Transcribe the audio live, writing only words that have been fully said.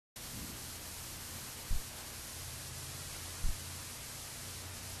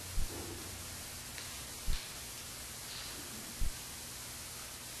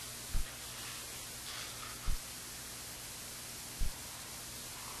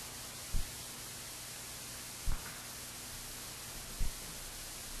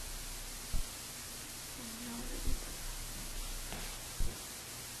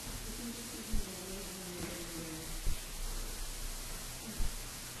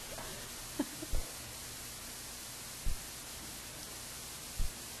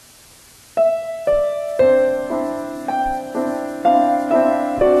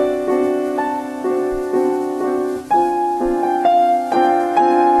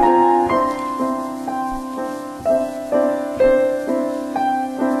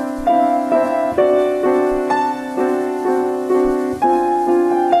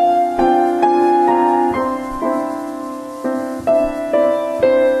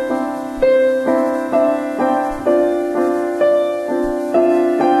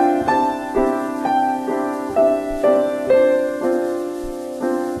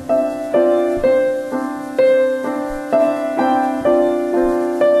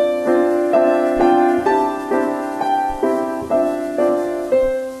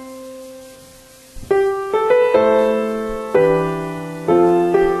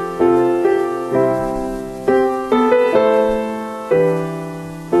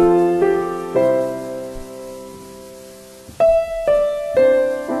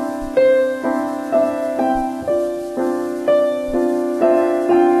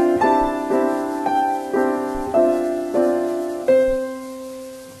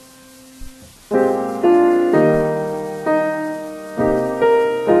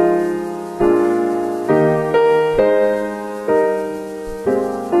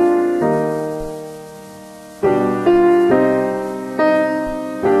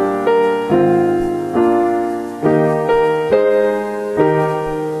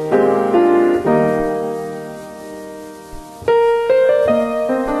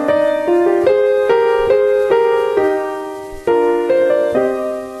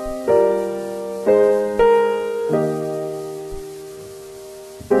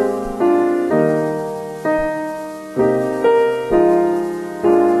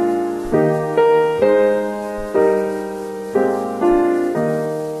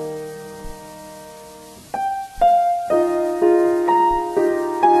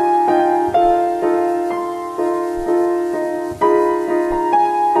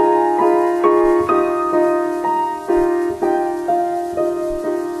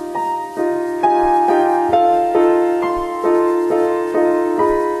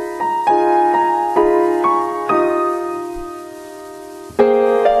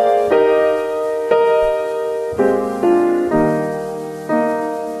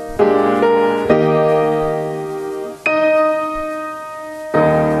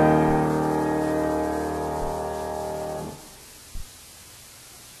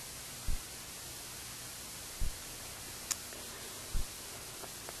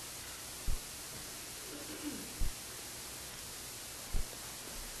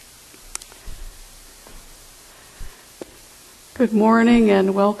Good morning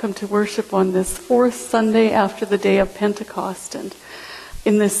and welcome to worship on this fourth Sunday after the day of Pentecost. And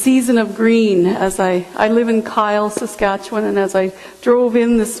in this season of green, as I live in Kyle, Saskatchewan, and as I drove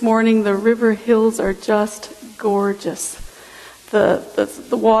in this morning, the river hills are just gorgeous. The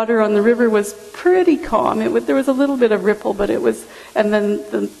water on the river was pretty calm. There was a little bit of ripple, but it was, and then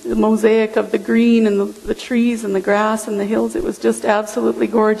the mosaic of the green and the trees and the grass and the hills, it was just absolutely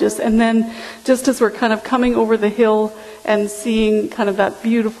gorgeous. And then just as we're kind of coming over the hill and seeing kind of that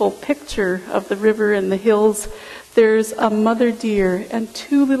beautiful picture of the river and the hills, there's a mother deer and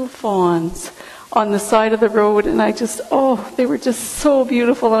two little fawns on the side of the road, and they were just so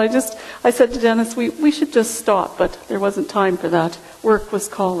beautiful. And I said to Dennis, we should just stop, but there wasn't time for that. Work was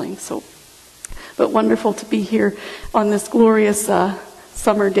calling. But wonderful to be here on this glorious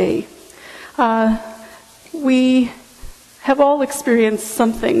summer day. We have all experienced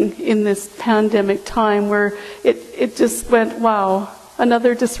something in this pandemic time where it just went, wow,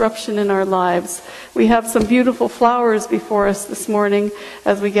 another disruption in our lives. We have some beautiful flowers before us this morning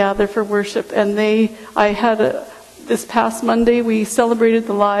as we gather for worship. And this past Monday, we celebrated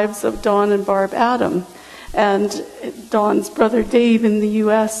the lives of Don and Barb Adam. And Don's brother Dave in the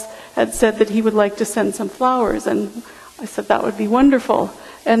U.S. had said that he would like to send some flowers. And I said that would be wonderful.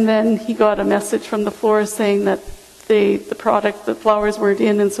 And then he got a message from the florist saying that the flowers weren't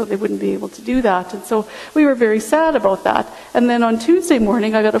in, and so they wouldn't be able to do that. And so we were very sad about that. And then on Tuesday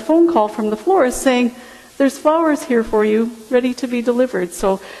morning, I got a phone call from the florist saying, there's flowers here for you, ready to be delivered.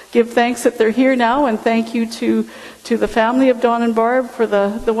 So give thanks that they're here now, and thank you to the family of Don and Barb for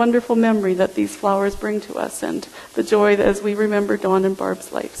the wonderful memory that these flowers bring to us, and the joy as we remember Don and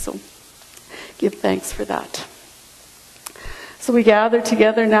Barb's life. So give thanks for that. So we gather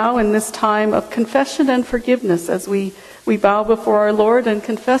together now in this time of confession and forgiveness as we bow before our Lord and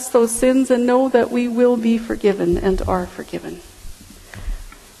confess those sins and know that we will be forgiven and are forgiven.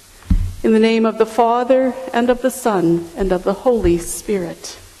 In the name of the Father, and of the Son, and of the Holy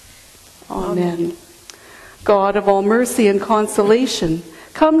Spirit. Amen. God of all mercy and consolation,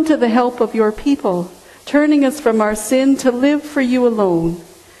 come to the help of your people, turning us from our sin to live for you alone.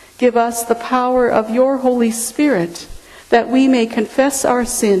 Give us the power of your Holy Spirit, that we may confess our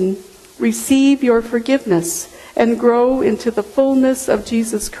sin, receive your forgiveness, and grow into the fullness of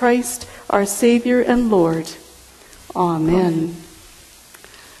Jesus Christ, our Savior and Lord. Amen.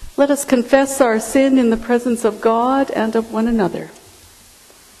 Let us confess our sin in the presence of God and of one another.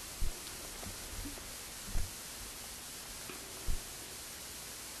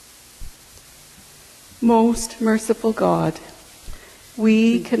 Most merciful God,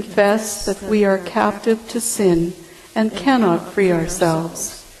 we confess that we are captive to sin and cannot free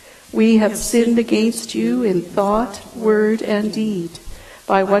ourselves. We have sinned against you in thought, word, and deed,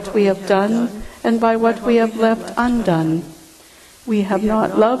 by what we have done and by what we have left undone. We have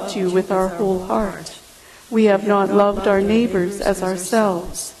not loved you with our whole heart. We have not loved our neighbors as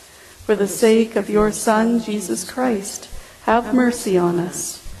ourselves. For the sake of your Son, Jesus Christ, have mercy on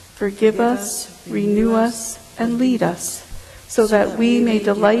us. Forgive us, renew us, and lead us, so that we may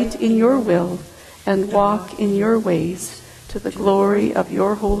delight in your will and walk in your ways, to the glory of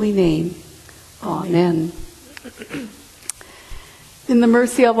your holy name. Amen. In the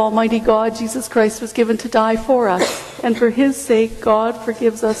mercy of Almighty God, Jesus Christ was given to die for us, and for his sake, God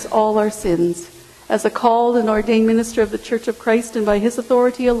forgives us all our sins. As a called and ordained minister of the Church of Christ, and by his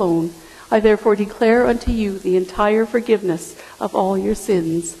authority alone, I therefore declare unto you the entire forgiveness of all your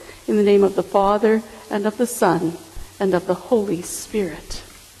sins, in the name of the Father, and of the Son, and of the Holy Spirit.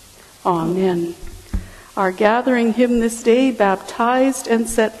 Amen. Our gathering hymn this day, Baptized and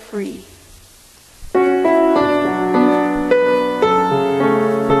Set Free.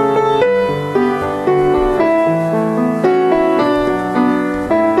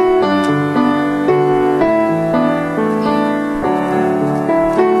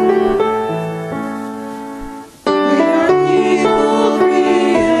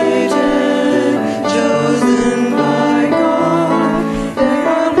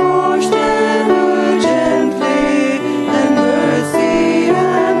 Mercy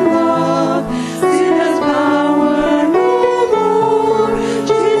and love.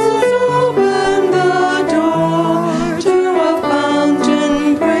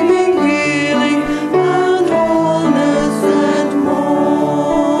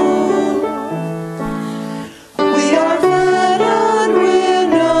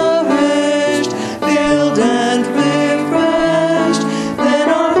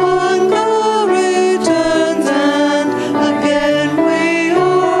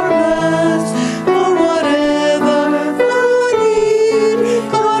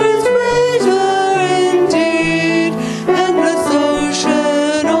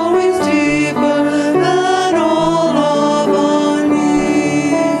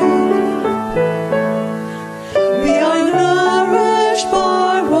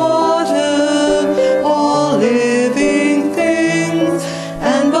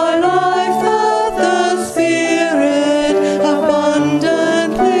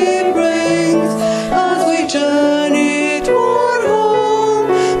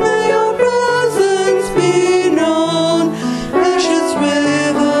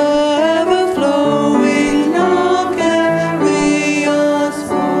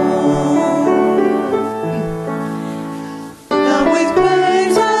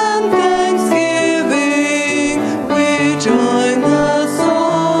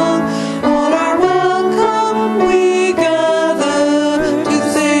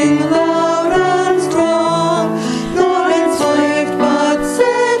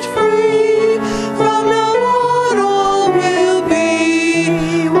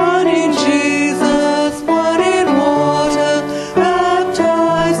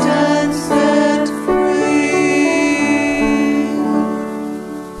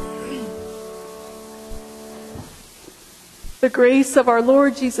 grace of our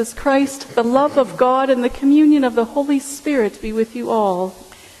Lord Jesus Christ, the love of God, and the communion of the Holy Spirit be with you all.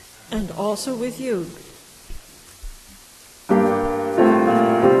 And also with you.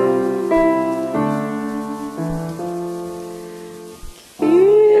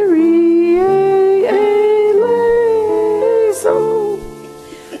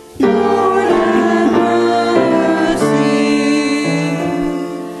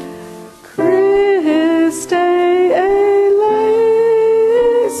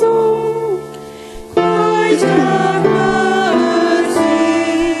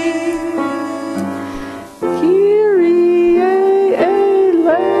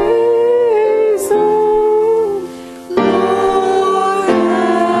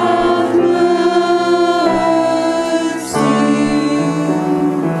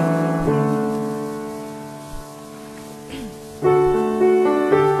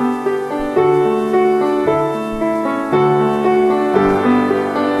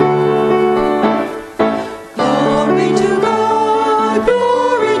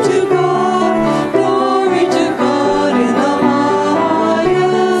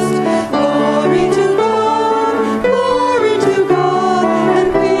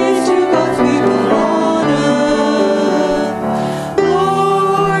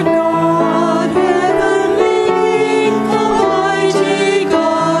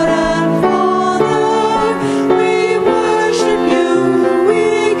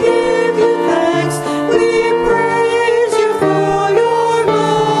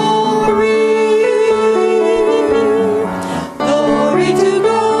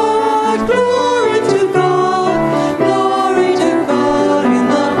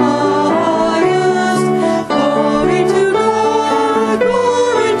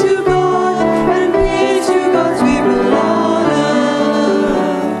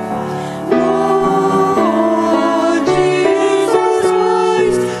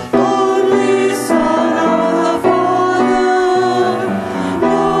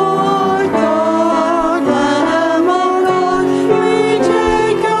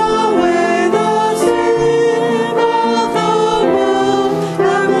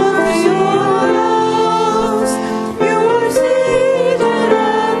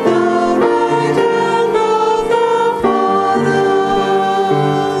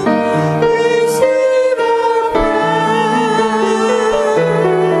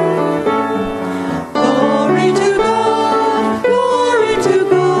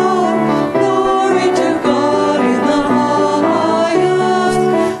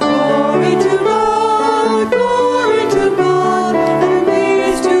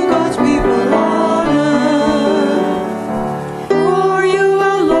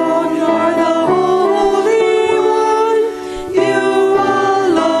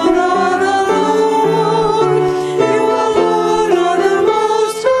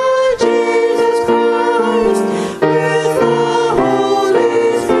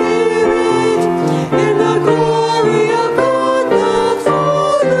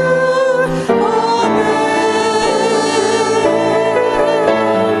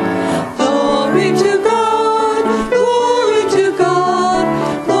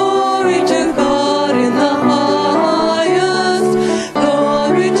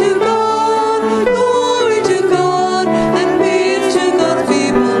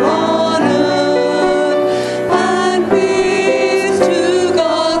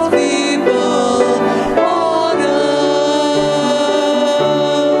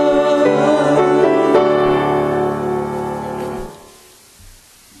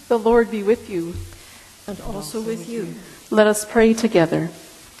 The Lord be with you. And also with you. Let us pray together.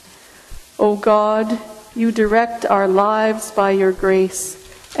 O God, you direct our lives by your grace,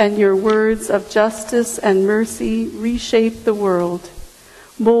 and your words of justice and mercy reshape the world.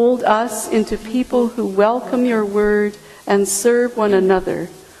 Mold us into people who welcome your word and serve one another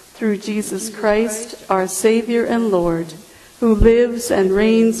through Jesus Christ, our Savior and Lord, who lives and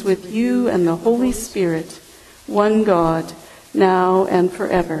reigns with you and the Holy Spirit, one God, now and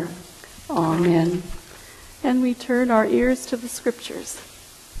forever. Amen. And we turn our ears to the Scriptures.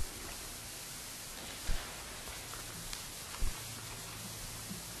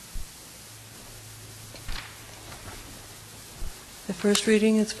 The first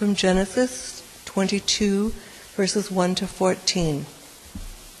reading is from Genesis 22, verses 1 to 14.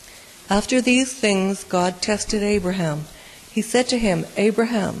 After these things, God tested Abraham. He said to him,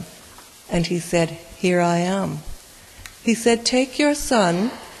 "Abraham," and he said, "Here I am." He said, "Take your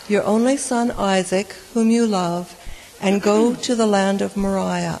son, your only son Isaac, whom you love, and go to the land of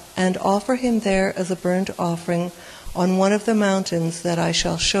Moriah, and offer him there as a burnt offering on one of the mountains that I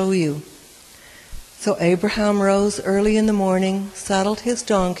shall show you." So Abraham rose early in the morning, saddled his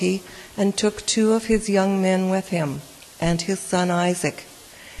donkey, and took 2 of his young men with him, and his son Isaac.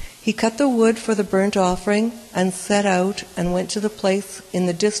 He cut the wood for the burnt offering, and set out and went to the place in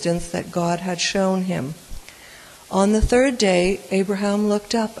the distance that God had shown him. On the 3rd day, Abraham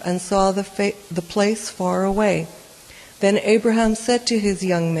looked up and saw the place far away. Then Abraham said to his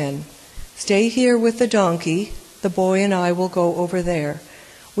young men, "Stay here with the donkey. The boy and I will go over there.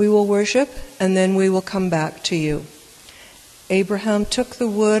 We will worship, and then we will come back to you." Abraham took the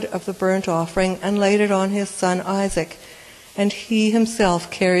wood of the burnt offering and laid it on his son Isaac, and he himself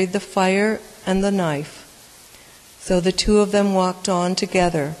carried the fire and the knife. So the 2 of them walked on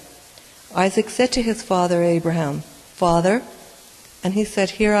together. Isaac said to his father Abraham, "Father?" And he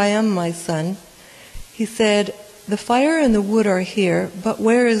said, "Here I am, my son." He said, "The fire and the wood are here, but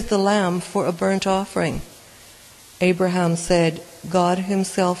where is the lamb for a burnt offering?" Abraham said, "God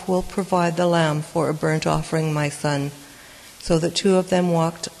himself will provide the lamb for a burnt offering, my son." So the 2 of them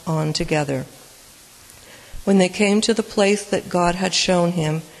walked on together. When they came to the place that God had shown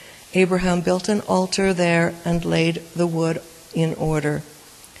him, Abraham built an altar there and laid the wood in order.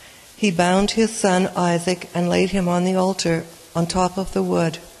 He bound his son Isaac and laid him on the altar on top of the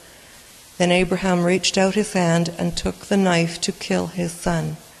wood. Then Abraham reached out his hand and took the knife to kill his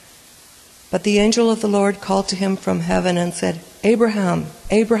son. But the angel of the Lord called to him from heaven and said, "Abraham,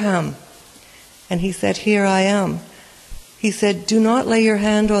 Abraham." And he said, "Here I am." He said, "Do not lay your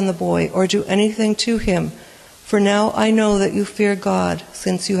hand on the boy or do anything to him, for now I know that you fear God,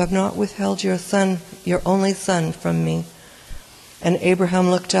 since you have not withheld your son, your only son, from me." And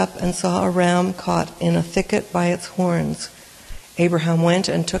Abraham looked up and saw a ram caught in a thicket by its horns. Abraham went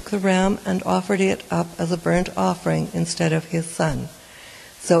and took the ram and offered it up as a burnt offering instead of his son.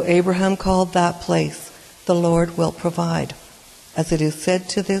 So Abraham called that place, "The Lord will provide." As it is said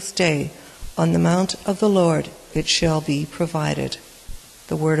to this day, "On the mount of the Lord it shall be provided."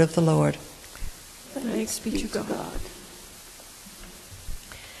 The word of the Lord. Thanks be to God.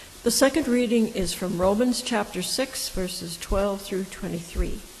 The second reading is from Romans chapter 6, verses 12 through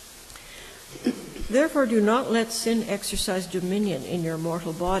 23. "Therefore do not let sin exercise dominion in your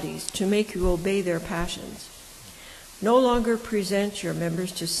mortal bodies to make you obey their passions. No longer present your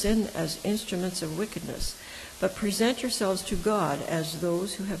members to sin as instruments of wickedness, but present yourselves to God as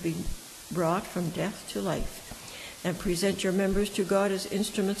those who have been brought from death to life, and present your members to God as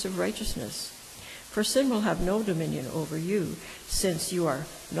instruments of righteousness. For sin will have no dominion over you, since you are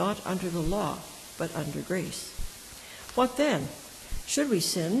not under the law, but under grace. What then? Should we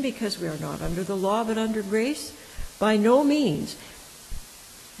sin because we are not under the law, but under grace? By no means.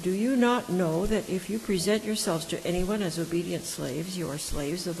 Do you not know that if you present yourselves to anyone as obedient slaves, you are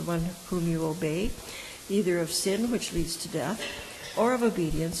slaves of the one whom you obey, either of sin, which leads to death, or of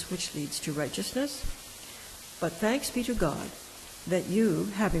obedience, which leads to righteousness? But thanks be to God, that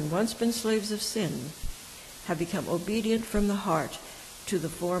you, having once been slaves of sin, have become obedient from the heart to the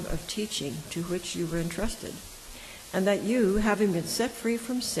form of teaching to which you were entrusted, and that you, having been set free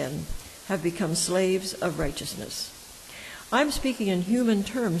from sin, have become slaves of righteousness. I'm speaking in human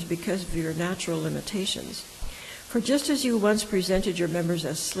terms because of your natural limitations. For just as you once presented your members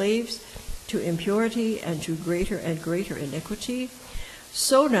as slaves to impurity and to greater and greater iniquity,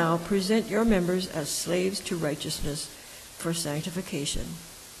 so now present your members as slaves to righteousness for sanctification.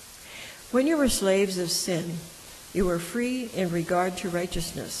 When you were slaves of sin, you were free in regard to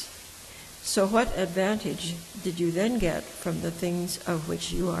righteousness. So what advantage did you then get from the things of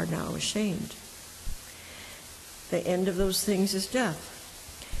which you are now ashamed? The end of those things is death.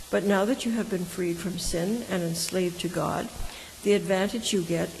 But now that you have been freed from sin and enslaved to God, the advantage you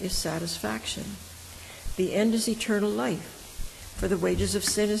get is satisfaction. The end is eternal life, for the wages of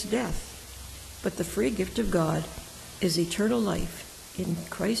sin is death, but the free gift of God is eternal life in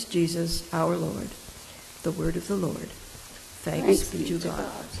Christ Jesus our Lord. The word of the Lord. Thanks be to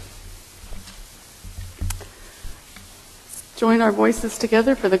God. Join our voices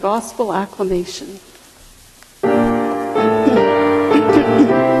together for the gospel acclamation.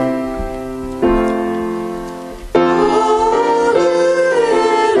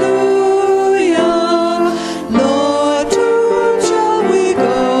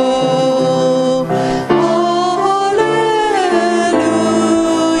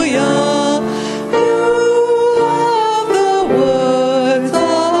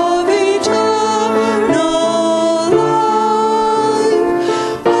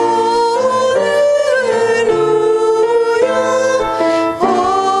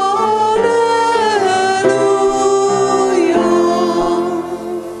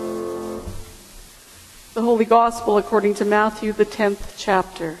 Gospel according to Matthew, the 10th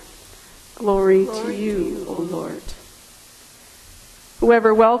chapter. Glory to you, O Lord.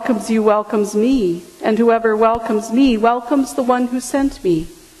 Whoever welcomes you welcomes me, and whoever welcomes me welcomes the one who sent me.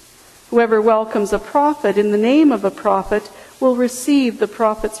 Whoever welcomes a prophet in the name of a prophet will receive the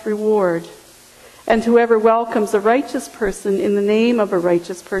prophet's reward. And whoever welcomes a righteous person in the name of a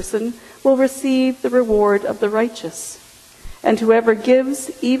righteous person will receive the reward of the righteous. And whoever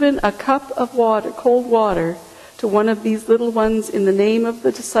gives even a cup of water, cold water, to one of these little ones in the name of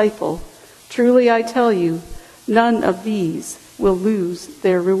the disciple, truly I tell you, none of these will lose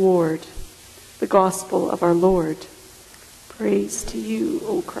their reward. The gospel of our Lord. Praise to you,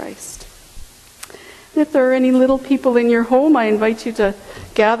 O Christ. If there are any little people in your home, I invite you to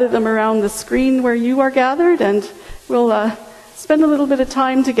gather them around the screen where you are gathered, and we'll spend a little bit of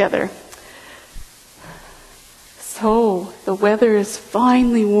time together. So, the weather is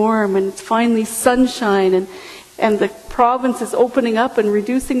finally warm, and it's finally sunshine, and the province is opening up and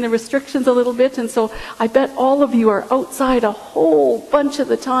reducing the restrictions a little bit, and so I bet all of you are outside a whole bunch of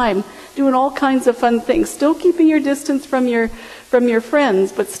the time, doing all kinds of fun things, still keeping your distance from your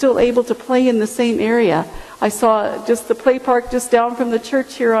friends, but still able to play in the same area. I saw just the play park just down from the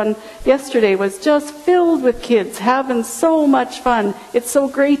church here on yesterday was just filled with kids having so much fun. It's so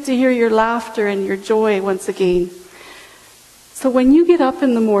great to hear your laughter and your joy once again. So when you get up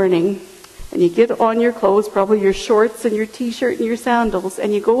in the morning and you get on your clothes, probably your shorts and your t-shirt and your sandals,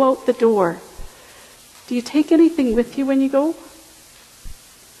 and you go out the door, do you take anything with you when you go?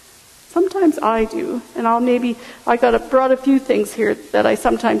 Sometimes I do, and I brought a few things here that I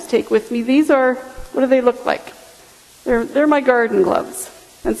sometimes take with me. These are, what do they look like? They're my garden gloves.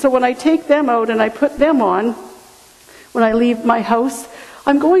 And so when I take them out and I put them on, when I leave my house,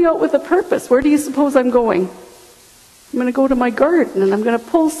 I'm going out with a purpose. Where do you suppose I'm going? I'm going to go to my garden, and I'm going to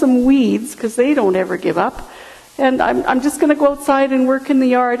pull some weeds, because they don't ever give up. And I'm just going to go outside and work in the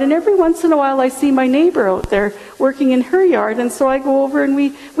yard. And every once in a while I see my neighbor out there working in her yard. And so I go over and we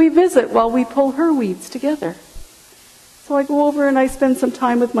visit while we pull her weeds together. So I go over and I spend some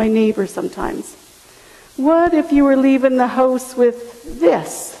time with my neighbor sometimes. What if you were leaving the house with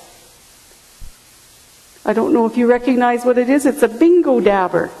this? I don't know if you recognize what it is. It's a bingo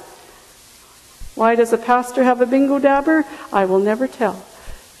dabber. Why does a pastor have a bingo dabber? I will never tell.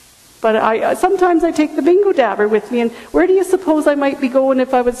 But sometimes I take the bingo dabber with me, and where do you suppose I might be going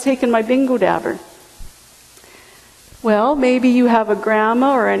if I was taking my bingo dabber? Well, maybe you have a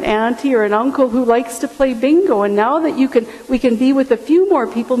grandma or an auntie or an uncle who likes to play bingo, and now that we can be with a few more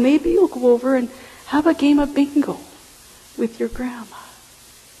people, maybe you'll go over and have a game of bingo with your grandma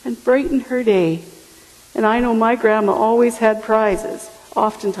and brighten her day. And I know my grandma always had prizes.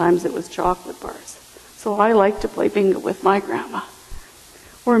 Oftentimes it was chocolate bars. So I like to play bingo with my grandma.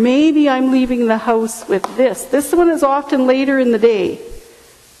 Or maybe I'm leaving the house with this. This one is often later in the day.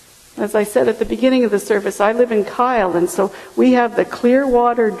 As I said at the beginning of the service, I live in Kyle, and so we have the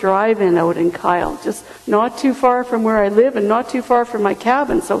Clearwater Drive-In out in Kyle, just not too far from where I live and not too far from my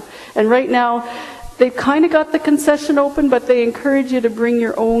cabin. And right now, they've kind of got the concession open, but they encourage you to bring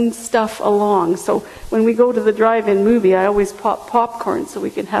your own stuff along. So when we go to the drive-in movie, I always pop popcorn so we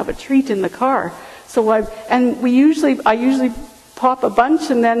can have a treat in the car. I usually pop a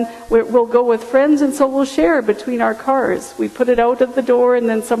bunch, and then we'll go with friends, and so we'll share between our cars. We put it out of the door, and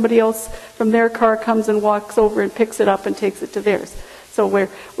then somebody else from their car comes and walks over and picks it up and takes it to theirs. So we're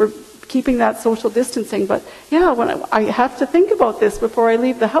keeping that social distancing. But yeah, when I have to think about this before I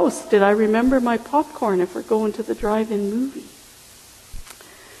leave the house. Did I remember my popcorn if we're going to the drive-in movie?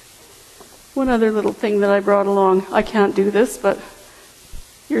 One other little thing that I brought along. I can't do this, but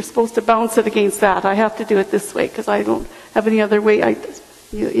you're supposed to bounce it against that. I have to do it this way because I don't have any other way.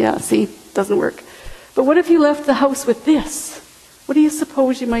 See, doesn't work. But what if you left the house with this? What do you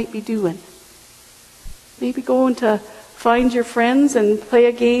suppose you might be doing? Maybe going to find your friends and play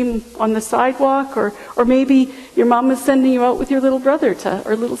a game on the sidewalk, or maybe your mom is sending you out with your little brother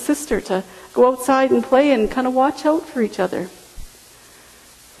or little sister to go outside and play and kind of watch out for each other.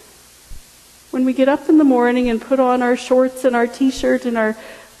 When we get up in the morning and put on our shorts and our t-shirt and our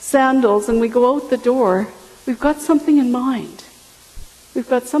sandals and we go out the door, we've got something in mind. We've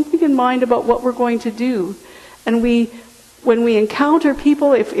got something in mind about what we're going to do. And when we encounter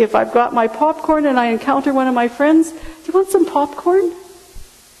people, if I've got my popcorn and I encounter one of my friends, do you want some popcorn?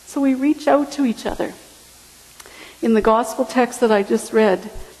 So we reach out to each other. In the gospel text that I just read,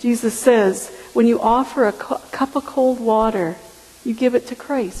 Jesus says, when you offer a cup of cold water, you give it to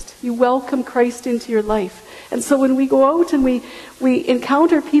Christ. You welcome Christ into your life. And so when we go out and we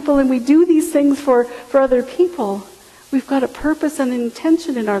encounter people and we do these things for other people, we've got a purpose and an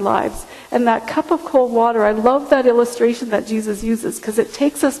intention in our lives. And that cup of cold water, I love that illustration that Jesus uses because it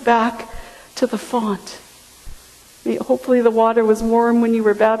takes us back to the font. Hopefully the water was warm when you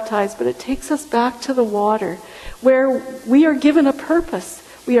were baptized, but it takes us back to the water where we are given a purpose.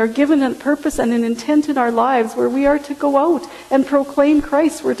 We are given a purpose and an intent in our lives where we are to go out and proclaim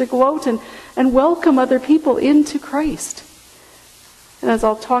Christ. We're to go out and welcome other people into Christ. And as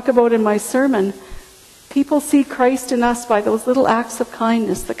I'll talk about in my sermon, people see Christ in us by those little acts of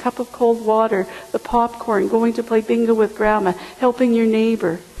kindness, the cup of cold water, the popcorn, going to play bingo with grandma, helping your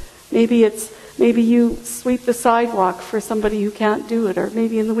neighbor. Maybe you sweep the sidewalk for somebody who can't do it, or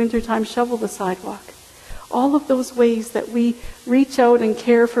maybe in the wintertime shovel the sidewalk. All of those ways that we reach out and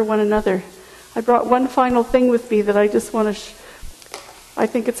care for one another. I brought one final thing with me that I just want to I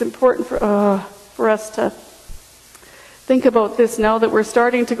think it's important for us to think about this now that we're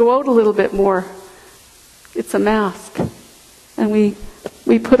starting to go out a little bit more. It's a mask. And we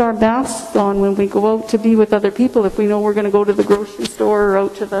put our masks on when we go out to be with other people, if we know we're going to go to the grocery store or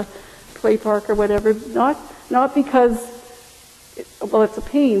out to the play park or whatever. Not because, it's a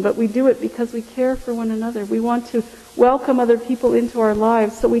pain, but we do it because we care for one another. We want to welcome other people into our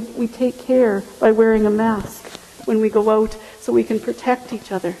lives, so we take care by wearing a mask when we go out so we can protect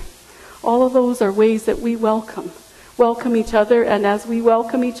each other. All of those are ways that we welcome each other, and as we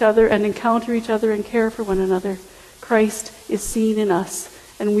welcome each other and encounter each other and care for one another, Christ is seen in us,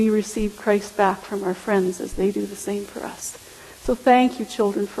 and we receive Christ back from our friends as they do the same for us. So thank you,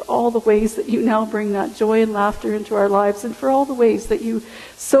 children, for all the ways that you now bring that joy and laughter into our lives, and for all the ways that you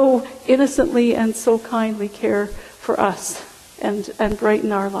so innocently and so kindly care for us and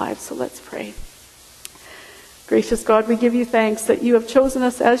brighten our lives. So let's pray. Gracious God, we give you thanks that you have chosen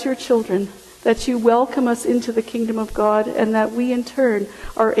us as your children, that you welcome us into the kingdom of God, and that we in turn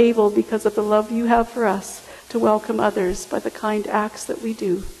are able, because of the love you have for us, to welcome others by the kind acts that we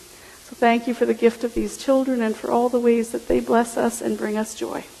do. So thank you for the gift of these children and for all the ways that they bless us and bring us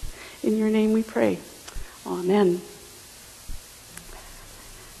joy. In your name we pray. Amen.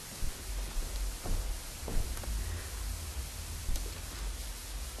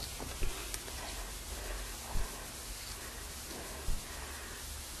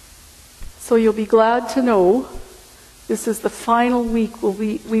 So you'll be glad to know this is the final week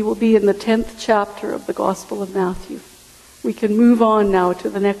we will be in the 10th chapter of the Gospel of Matthew. We can move on now to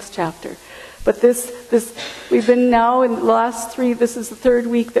the next chapter. But this we've been now in the last 3, this is the 3rd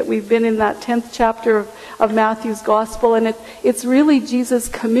week that we've been in that 10th chapter of Matthew's Gospel, and it's really Jesus'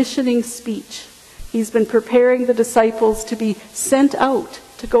 commissioning speech. He's been preparing the disciples to be sent out,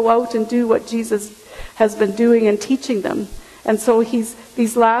 to go out and do what Jesus has been doing and teaching them. And so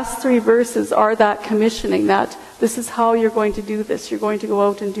these last 3 verses are that commissioning, that this is how you're going to do this. You're going to go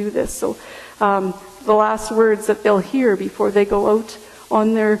out and do this. So the last words that they'll hear before they go out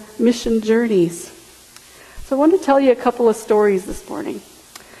on their mission journeys. So I want to tell you a couple of stories this morning.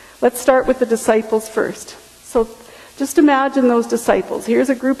 Let's start with the disciples first. So just imagine those disciples.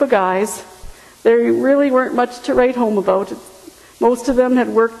 Here's a group of guys. They really weren't much to write home about. Most of them had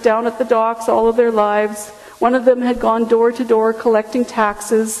worked down at the docks all of their lives. One of them had gone door to door collecting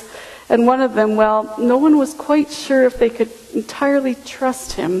taxes. And one of them, well, no one was quite sure if they could entirely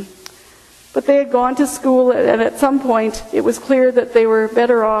trust him. But they had gone to school, and at some point it was clear that they were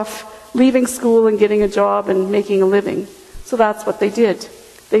better off leaving school and getting a job and making a living. So that's what they did.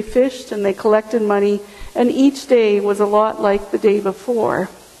 They fished and they collected money, and each day was a lot like the day before.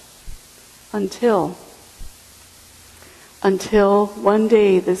 Until one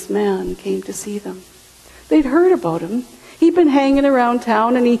day this man came to see them. They'd heard about him. He'd been hanging around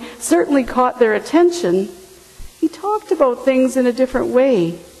town, and he certainly caught their attention. He talked about things in a different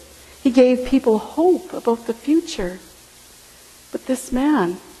way. He gave people hope about the future. But this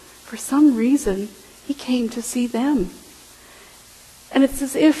man, for some reason, he came to see them. And it's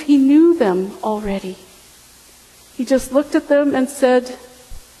as if he knew them already. He just looked at them and said,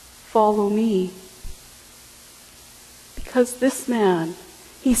 "Follow me." Because this man,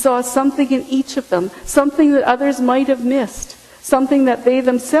 he saw something in each of them, something that others might have missed, something that they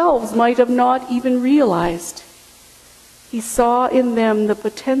themselves might have not even realized. He saw in them the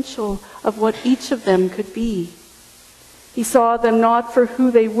potential of what each of them could be. He saw them not for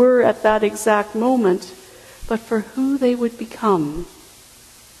who they were at that exact moment, but for who they would become.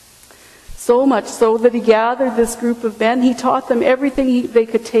 So much so that he gathered this group of men. He taught them everything they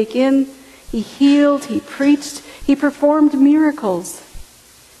could take in. He healed, he preached, he performed miracles.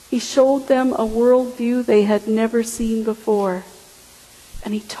 He showed them a worldview they had never seen before.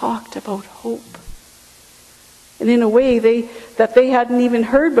 And he talked about hope. And in a way that they hadn't even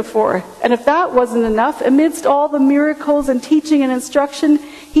heard before. And if that wasn't enough, amidst all the miracles and teaching and instruction,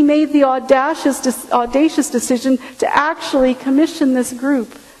 he made the audacious decision to actually commission this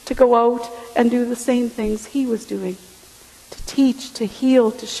group to go out and do the same things he was doing. To teach, to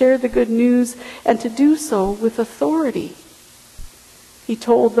heal, to share the good news, and to do so with authority. He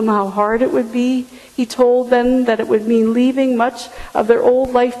told them how hard it would be. He told them that it would mean leaving much of their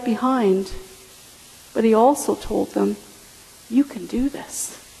old life behind. But he also told them, you can do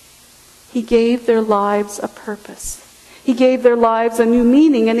this. He gave their lives a purpose. He gave their lives a new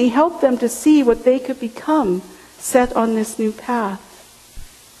meaning, and he helped them to see what they could become set on this new path.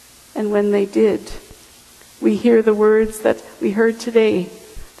 And when they did, we hear the words that we heard today,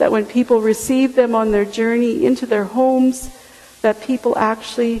 that when people received them on their journey into their homes, that people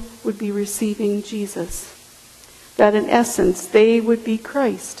actually would be receiving Jesus. That in essence, they would be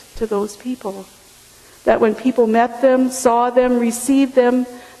Christ to those people. That when people met them, saw them, received them,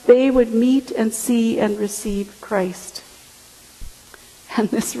 they would meet and see and receive Christ. And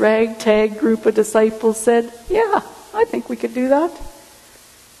this ragtag group of disciples said, yeah, I think we could do that.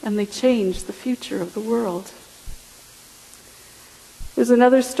 And they changed the future of the world. There's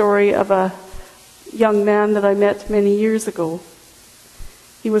another story of a young man that I met many years ago.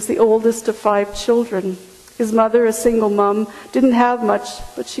 He was the oldest of 5 children. His mother, a single mom, didn't have much,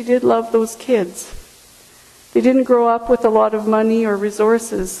 but she did love those kids. They didn't grow up with a lot of money or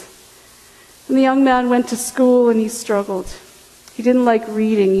resources. And the young man went to school and he struggled. He didn't like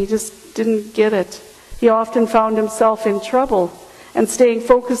reading. He just didn't get it. He often found himself in trouble, and staying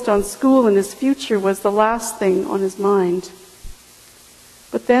focused on school and his future was the last thing on his mind.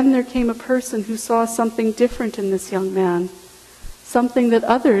 But then there came a person who saw something different in this young man, something that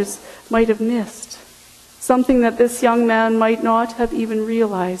others might have missed, something that this young man might not have even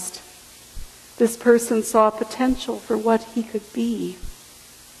realized. This person saw potential for what he could be.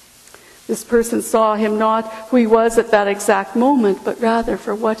 This person saw him not who he was at that exact moment, but rather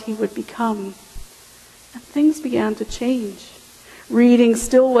for what he would become. And things began to change. Reading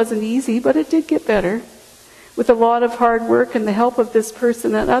still wasn't easy, but it did get better. With a lot of hard work and the help of this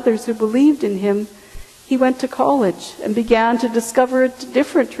person and others who believed in him, he went to college and began to discover a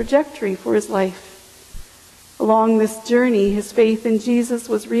different trajectory for his life. Along this journey, his faith in Jesus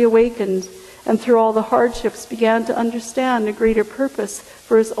was reawakened, and through all the hardships began to understand a greater purpose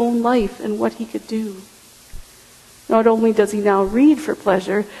for his own life and what he could do. Not only does he now read for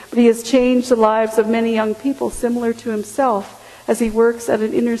pleasure, but he has changed the lives of many young people similar to himself as he works at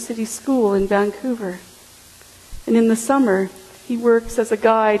an inner-city school in Vancouver. And in the summer, he works as a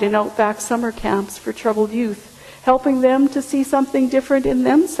guide in outback summer camps for troubled youth, helping them to see something different in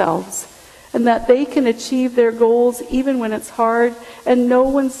themselves, and that they can achieve their goals even when it's hard and no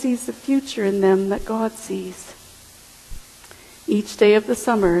one sees the future in them that God sees. Each day of the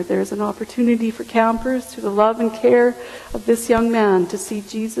summer, there is an opportunity for campers, through the love and care of this young man, to see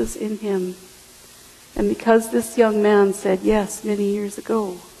Jesus in him. And because this young man said yes many years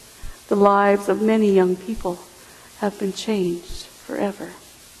ago, the lives of many young people have been changed forever.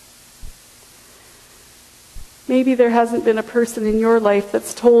 Maybe there hasn't been a person in your life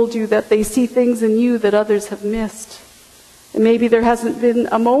that's told you that they see things in you that others have missed. And maybe there hasn't been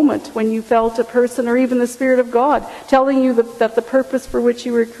a moment when you felt a person or even the Spirit of God telling you that the purpose for which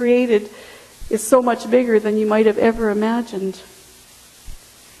you were created is so much bigger than you might have ever imagined.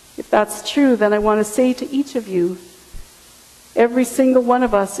 If that's true, then I want to say to each of you, every single one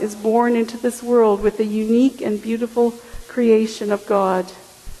of us is born into this world with a unique and beautiful creation of God,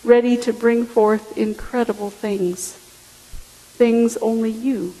 ready to bring forth incredible things, things only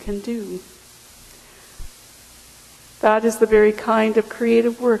you can do. That is the very kind of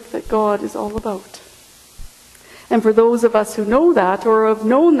creative work that God is all about. And for those of us who know that or have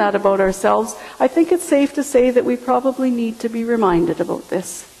known that about ourselves, I think it's safe to say that we probably need to be reminded about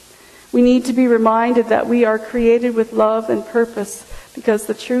this. We need to be reminded that we are created with love and purpose, because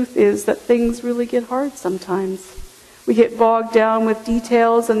the truth is that things really get hard sometimes. We get bogged down with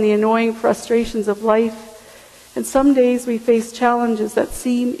details and the annoying frustrations of life. And some days we face challenges that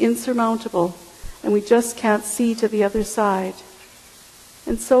seem insurmountable, and we just can't see to the other side.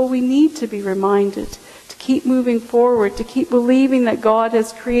 And so we need to be reminded to keep moving forward, to keep believing that God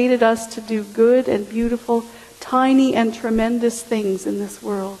has created us to do good and beautiful, tiny and tremendous things in this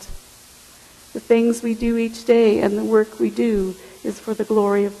world. The things we do each day and the work we do is for the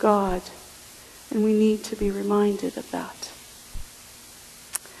glory of God. And we need to be reminded of that.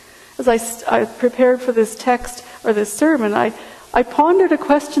 As I prepared for this text or this sermon, I pondered a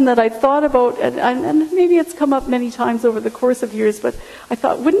question that I thought about, and maybe it's come up many times over the course of years, but I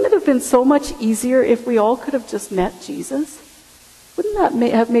thought, wouldn't it have been so much easier if we all could have just met Jesus? Wouldn't that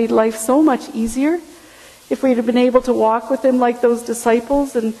have made life so much easier if we'd have been able to walk with him like those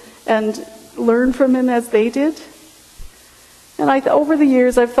disciples and learn from him as they did? And over the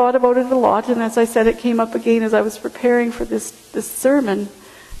years, I've thought about it a lot, and as I said, it came up again as I was preparing for this sermon.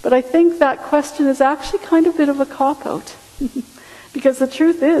 But I think that question is actually kind of a bit of a cop-out. Because the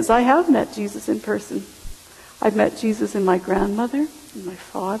truth is, I have met Jesus in person. I've met Jesus in my grandmother, in my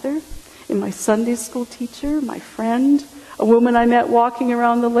father, in my Sunday school teacher, my friend, a woman I met walking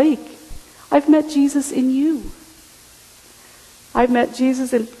around the lake. I've met Jesus in you. I've met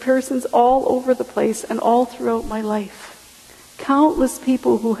Jesus in persons all over the place and all throughout my life. Countless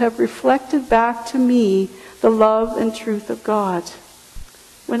people who have reflected back to me the love and truth of God.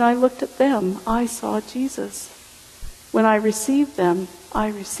 When I looked at them, I saw Jesus. When I received them, I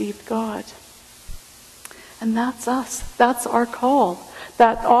received God. And that's us. That's our call.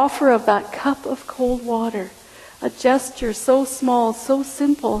 That offer of that cup of cold water. A gesture so small, so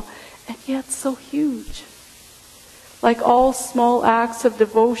simple, and yet so huge. Like all small acts of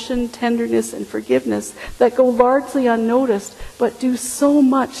devotion, tenderness, and forgiveness that go largely unnoticed, but do so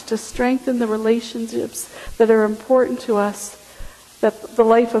much to strengthen the relationships that are important to us, that the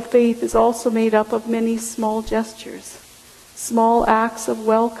life of faith is also made up of many small gestures. Small acts of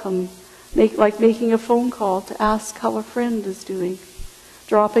welcome, like making a phone call to ask how a friend is doing,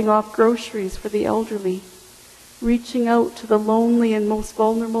 dropping off groceries for the elderly, reaching out to the lonely and most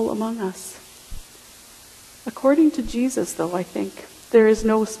vulnerable among us. According to Jesus, though, I think, there is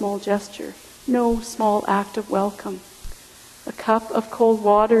no small gesture, no small act of welcome. A cup of cold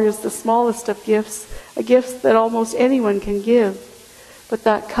water is the smallest of gifts, a gift that almost anyone can give. But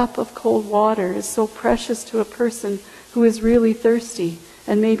that cup of cold water is so precious to a person who is really thirsty,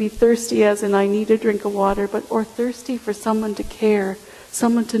 and maybe thirsty as in I need a drink of water, or thirsty for someone to care,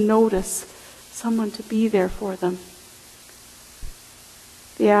 someone to notice, someone to be there for them.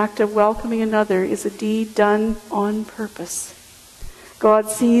 The act of welcoming another is a deed done on purpose. God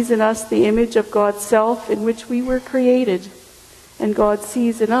sees in us the image of God's self in which we were created, and God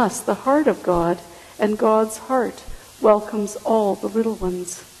sees in us the heart of God, and God's heart welcomes all the little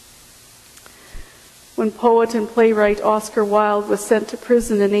ones. When poet and playwright Oscar Wilde was sent to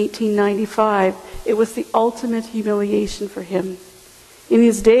prison in 1895, it was the ultimate humiliation for him. In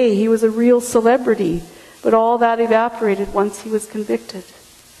his day, he was a real celebrity, but all that evaporated once he was convicted.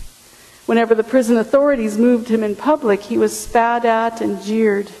 Whenever the prison authorities moved him in public, he was spat at and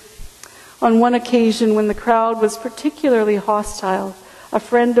jeered. On one occasion, when the crowd was particularly hostile, a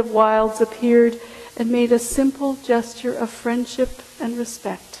friend of Wilde's appeared and made a simple gesture of friendship and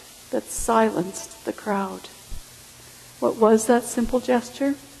respect that silenced the crowd. What was that simple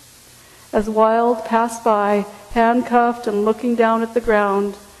gesture? As Wilde passed by, handcuffed and looking down at the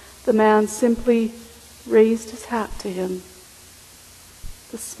ground, the man simply raised his hat to him.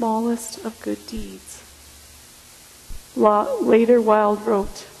 The smallest of good deeds. Later, Wilde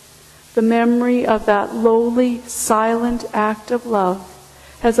wrote, "The memory of that lowly, silent act of love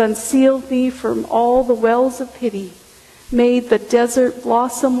has unsealed me from all the wells of pity, made the desert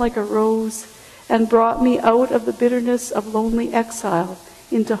blossom like a rose, and brought me out of the bitterness of lonely exile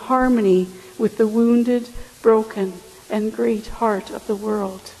into harmony with the wounded, broken, and great heart of the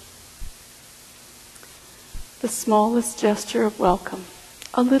world." The smallest gesture of welcome.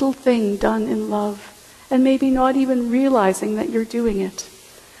 A little thing done in love, and maybe not even realizing that you're doing it.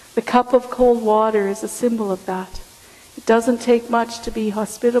 The cup of cold water is a symbol of that. It doesn't take much to be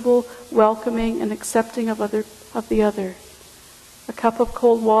hospitable, welcoming, and accepting of the other. A cup of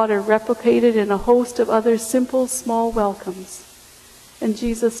cold water replicated in a host of other simple, small welcomes. And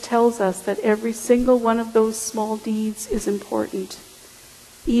Jesus tells us that every single one of those small deeds is important,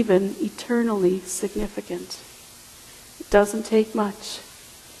 even eternally significant. It doesn't take much.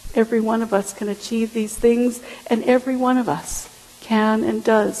 Every one of us can achieve these things, and every one of us can and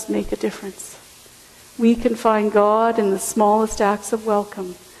does make a difference. We can find God in the smallest acts of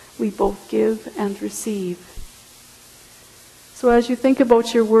welcome we both give and receive. So as you think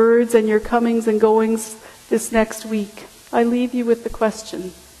about your words and your comings and goings this next week, I leave you with the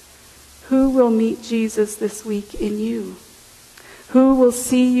question, who will meet Jesus this week in you? Who will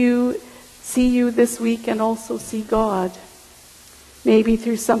see you this week and also see God? Maybe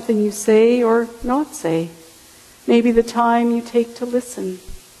through something you say or not say. Maybe the time you take to listen.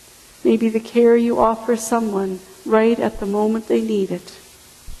 Maybe the care you offer someone right at the moment they need it.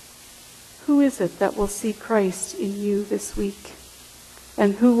 Who is it that will see Christ in you this week?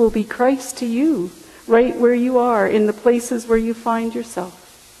 And who will be Christ to you right where you are, in the places where you find yourself?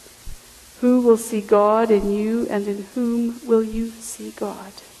 Who will see God in you, and in whom will you see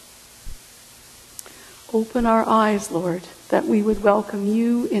God? Open our eyes, Lord, that we would welcome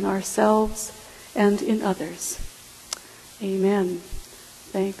you in ourselves and in others. Amen.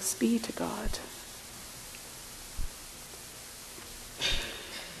 Thanks be to God.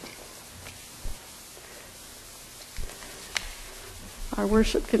 Our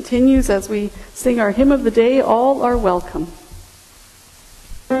worship continues as we sing our hymn of the day, All Are Welcome.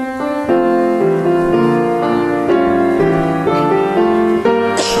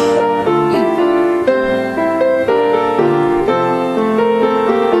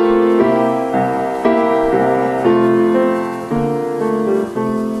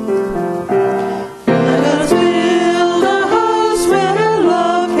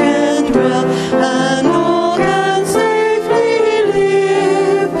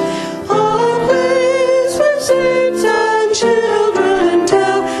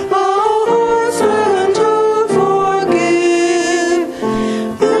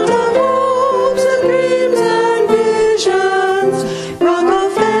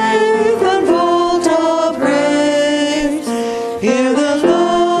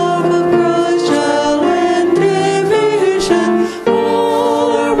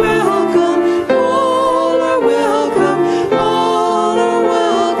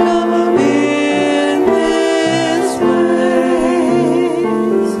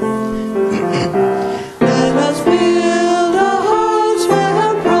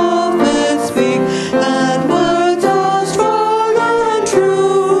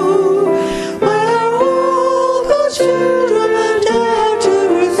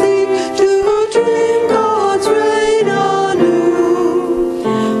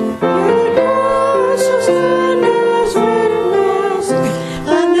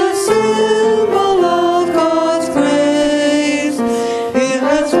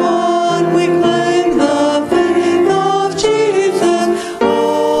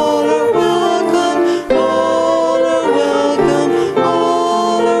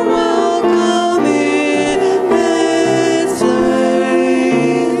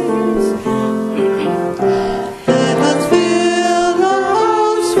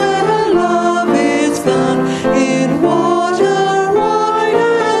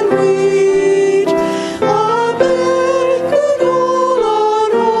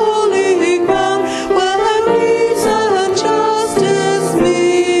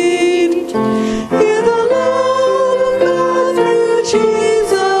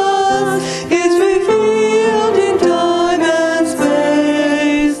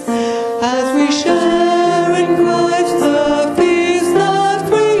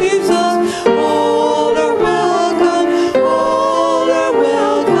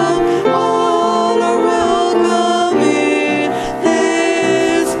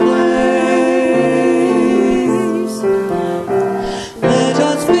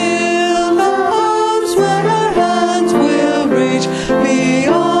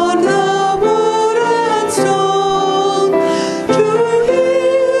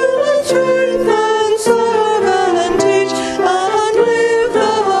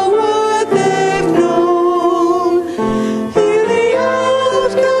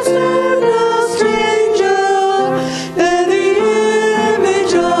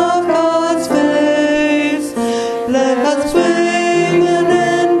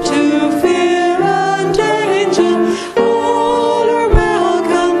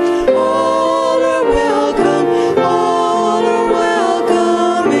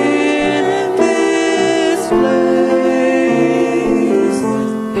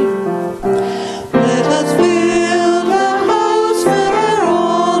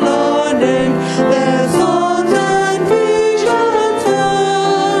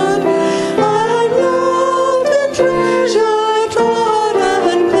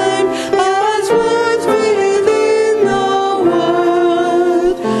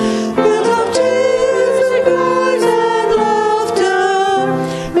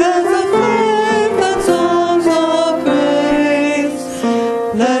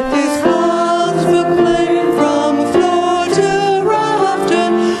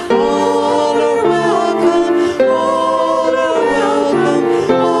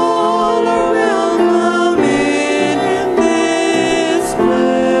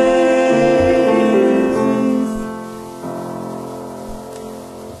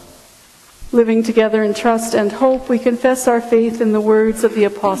 Living together in trust and hope, we confess our faith in the words of the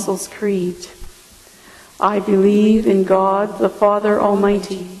Apostles' Creed. I believe in God, the Father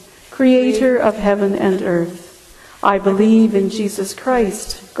Almighty, creator of heaven and earth. I believe in Jesus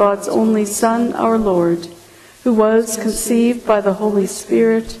Christ, God's only Son, our Lord, who was conceived by the Holy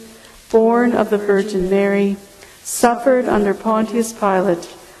Spirit, born of the Virgin Mary, suffered under Pontius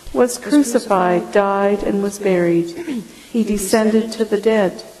Pilate, was crucified, died, and was buried. He descended to the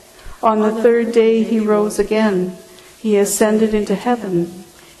dead. On the third day he rose again. He ascended into heaven.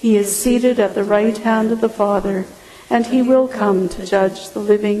 He is seated at the right hand of the Father, and he will come to judge the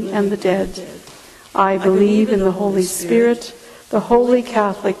living and the dead. I believe in the Holy Spirit, the Holy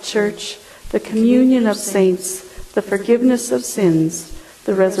Catholic Church, the communion of saints, the forgiveness of sins,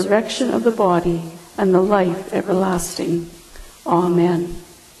 the resurrection of the body, and the life everlasting. Amen.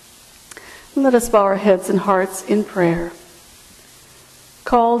 Let us bow our heads and hearts in prayer.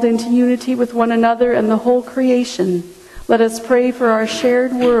 Called into unity with one another and the whole creation, let us pray for our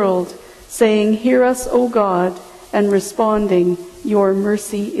shared world, saying, "Hear us, O God," and responding, "Your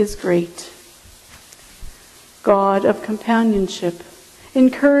mercy is great." God of companionship,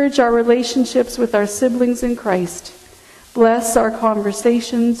 encourage our relationships with our siblings in Christ. Bless our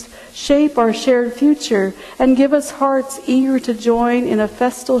conversations, shape our shared future, and give us hearts eager to join in a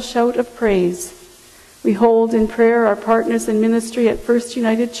festal shout of praise. We hold in prayer our partners in ministry at First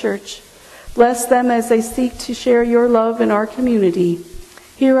United Church. Bless them as they seek to share your love in our community.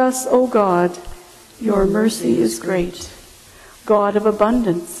 Hear us, O God. Your mercy is great. God of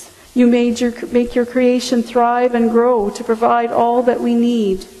abundance, you make your creation thrive and grow to provide all that we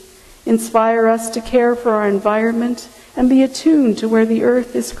need. Inspire us to care for our environment and be attuned to where the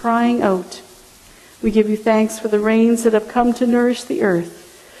earth is crying out. We give you thanks for the rains that have come to nourish the earth.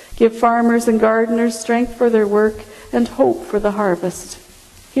 Give farmers and gardeners strength for their work and hope for the harvest.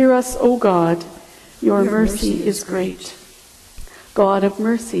 Hear us, O God. Your mercy is great. God of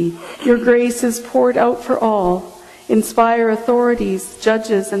mercy, your grace is poured out for all. Inspire authorities,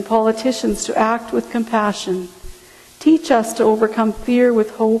 judges, and politicians to act with compassion. Teach us to overcome fear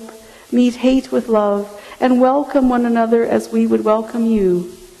with hope, meet hate with love, and welcome one another as we would welcome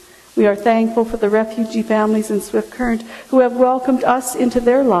you. We are thankful for the refugee families in Swift Current who have welcomed us into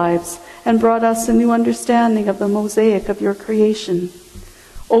their lives and brought us a new understanding of the mosaic of your creation.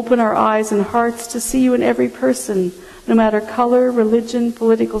 Open our eyes and hearts to see you in every person, no matter color, religion,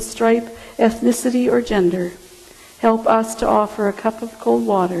 political stripe, ethnicity, or gender. Help us to offer a cup of cold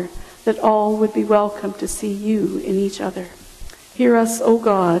water that all would be welcome to see you in each other. Hear us, O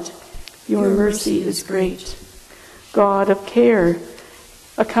God. Your mercy is great. God of care,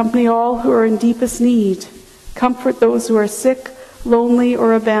 accompany all who are in deepest need. Comfort those who are sick, lonely,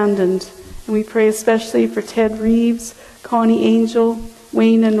 or abandoned. And we pray especially for Ted Reeves, Connie Angel,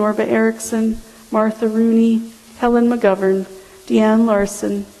 Wayne and Norba Erickson, Martha Rooney, Helen McGovern, Deanne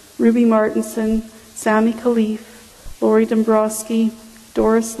Larson, Ruby Martinson, Sammy Khalif, Lori Dombrowski,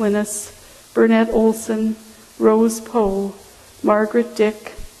 Doris Linus, Burnett Olson, Rose Poe, Margaret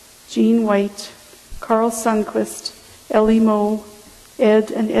Dick, Jean White, Carl Sundquist, Ellie Moe,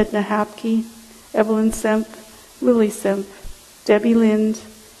 Ed and Edna Hapke, Evelyn Semp, Lily Semp, Debbie Lind,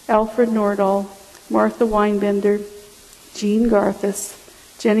 Alfred Nordahl, Martha Weinbender, Jean Garthis,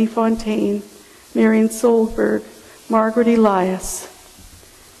 Jenny Fontaine, Marion Solberg, Margaret Elias.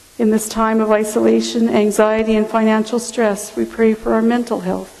 In this time of isolation, anxiety, and financial stress, we pray for our mental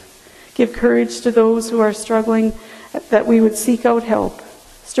health. Give courage to those who are struggling, that we would seek out help.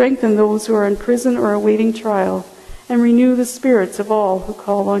 Strengthen those who are in prison or awaiting trial, and renew the spirits of all who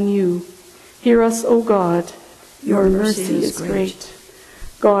call on you. Hear us, O God. Your mercy is great.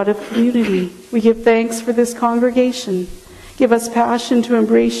 God of community, we give thanks for this congregation. Give us passion to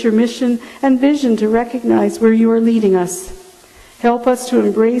embrace your mission and vision to recognize where you are leading us. Help us to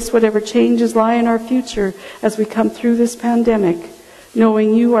embrace whatever changes lie in our future as we come through this pandemic,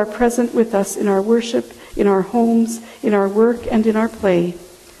 knowing you are present with us in our worship, in our homes, in our work, and in our play.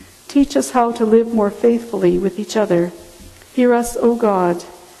 Teach us how to live more faithfully with each other. Hear us, O God.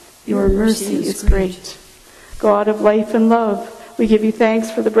 Your mercy is great. God of life and love, we give you thanks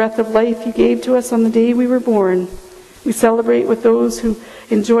for the breath of life you gave to us on the day we were born. We celebrate with those who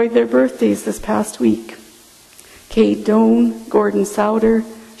enjoyed their birthdays this past week. Kate Doan, Gordon Souder,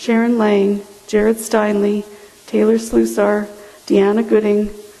 Sharon Lang, Jared Steinley, Taylor Slusar, Deanna Gooding,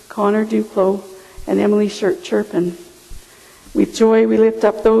 Connor Duclos, and Emily Chirpin. With joy, we lift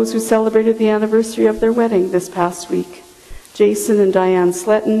up those who celebrated the anniversary of their wedding this past week. Jason and Diane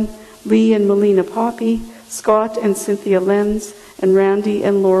Sletton, Lee and Melina Poppy, Scott and Cynthia Lenz, and Randy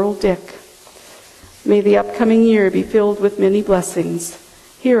and Laurel Dick. May the upcoming year be filled with many blessings.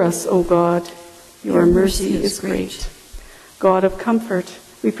 Hear us, O God. Your mercy is great. God of comfort,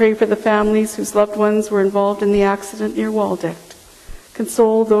 we pray for the families whose loved ones were involved in the accident near Waldeck.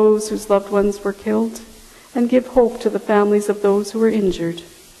 Console those whose loved ones were killed, and give hope to the families of those who were injured.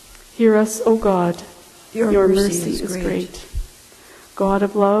 Hear us, O God. Your mercy is great. God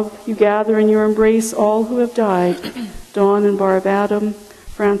of love, you gather in your embrace all who have died, Dawn and Barb Adam,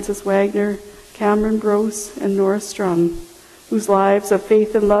 Francis Wagner, Cameron Gross, and Nora Strum, whose lives of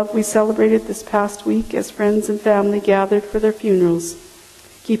faith and love we celebrated this past week as friends and family gathered for their funerals.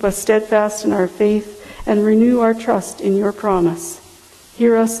 Keep us steadfast in our faith and renew our trust in your promise.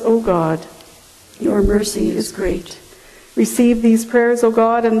 Hear us, O God. Your mercy is great. Receive these prayers, O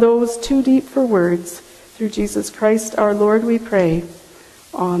God, and those too deep for words. Through Jesus Christ our Lord we pray.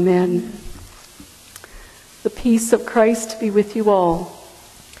 Amen. The peace of Christ be with you all.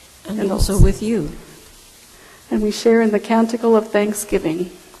 And also with you. And we share in the canticle of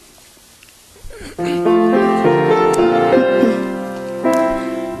thanksgiving.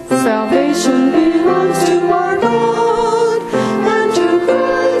 Salvation belongs to our God, and to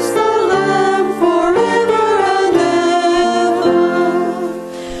Christ the Lamb forever and ever.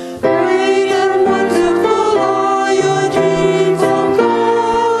 Great and wonderful are your deeds, O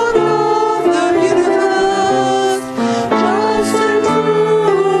God of the universe. Just and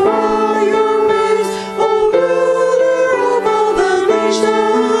true are your ways, O ruler of all the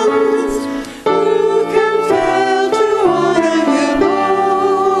nations. Who can fail to honor you,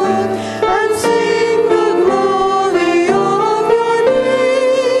 Lord, and sing the glory of your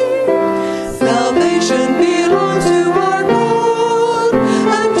name? Salvation belongs to our God,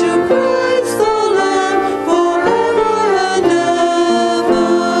 and to Christ the Lamb forever and ever.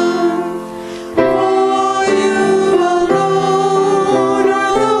 For you alone are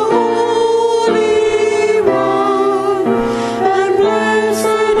the Holy One, and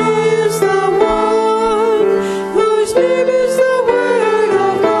blessed is the one whose name is the Word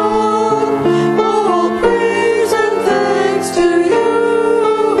of God. All praise and thanks to you,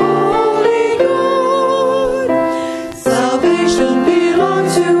 Holy God. Salvation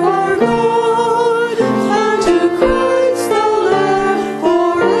belongs to our God, and to Christ the Lamb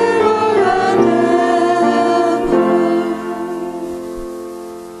forever and ever.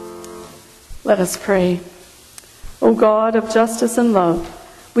 Let us pray. O God of justice and love,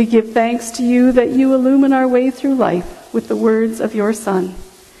 we give thanks to you that you illumine our way through life with the words of your Son.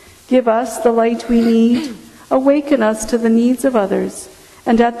 Give us the light we need, awaken us to the needs of others,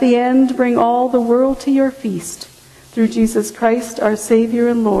 and at the end bring all the world to your feast. Through Jesus Christ, our Savior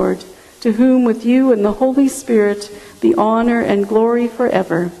and Lord, to whom with you and the Holy Spirit be honor and glory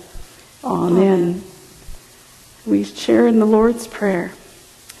forever. Amen. We share in the Lord's Prayer.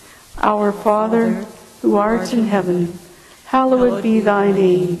 Our Father, who art in heaven, hallowed be thy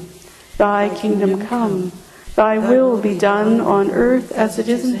name. Thy kingdom come, thy will be done on earth as it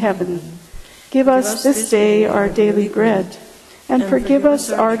is in heaven. Give us this day our daily bread, and forgive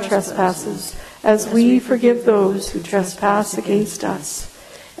us our trespasses, as we forgive those who trespass against us.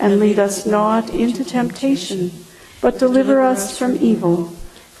 And lead us not into temptation, but deliver us from evil.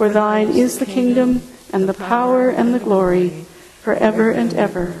 For thine is the kingdom, and the power, and the glory, forever and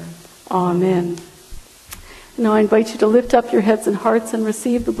ever. Amen. Now I invite you to lift up your heads and hearts and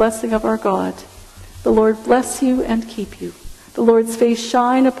receive the blessing of our God. The Lord bless you and keep you. The Lord's face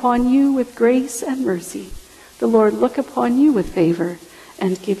shine upon you with grace and mercy. The Lord look upon you with favor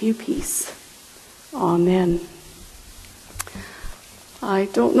and give you peace. Amen. I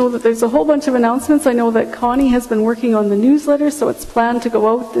don't know that there's a whole bunch of announcements. I know that Connie has been working on the newsletter, so it's planned to go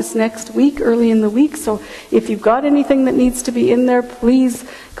out this next week, early in the week. So if you've got anything that needs to be in there, please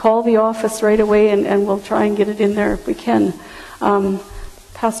call the office right away, and we'll try and get it in there if we can.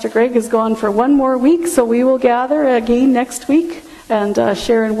 Pastor Greg is gone for one more week, so we will gather again next week and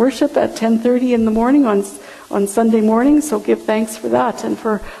share in worship at 10:30 in the morning on Sunday morning. So give thanks for that and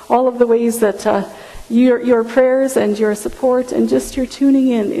for all of the ways that your prayers and your support and just your tuning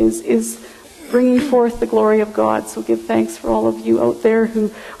in is bringing forth the glory of God. So give thanks for all of you out there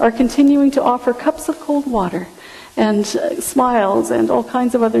who are continuing to offer cups of cold water and smiles and all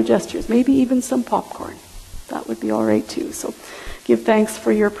kinds of other gestures, maybe even some popcorn. That would be all right too. So give thanks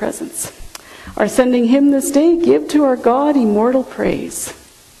for your presence. Our sending hymn this day, Give to Our God Immortal Praise.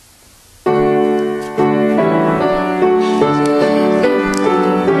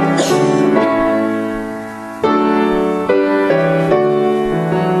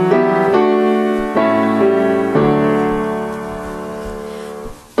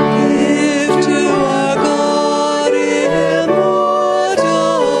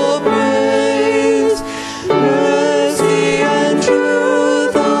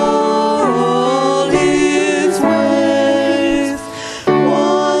 One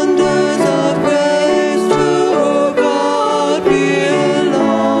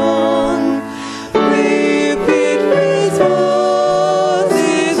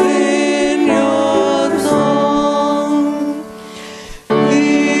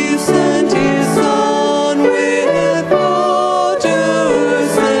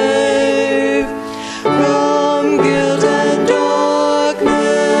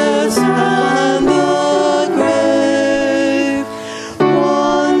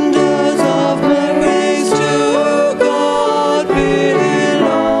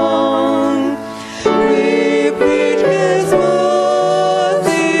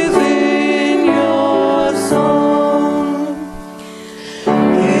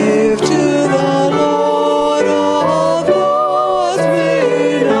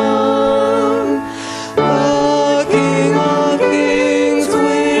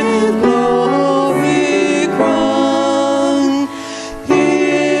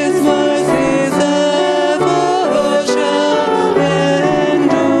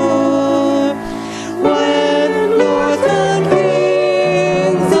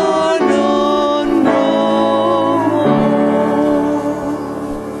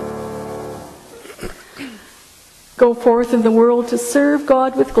Go forth in the world to serve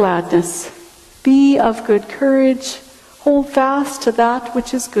God with gladness. Be of good courage. Hold fast to that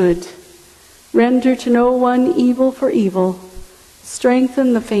which is good. Render to no one evil for evil.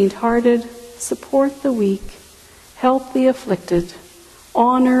 Strengthen the faint-hearted. Support the weak. Help the afflicted.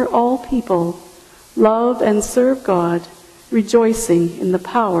 Honor all people. Love and serve God, rejoicing in the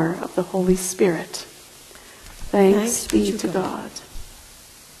power of the Holy Spirit. Thanks be to God.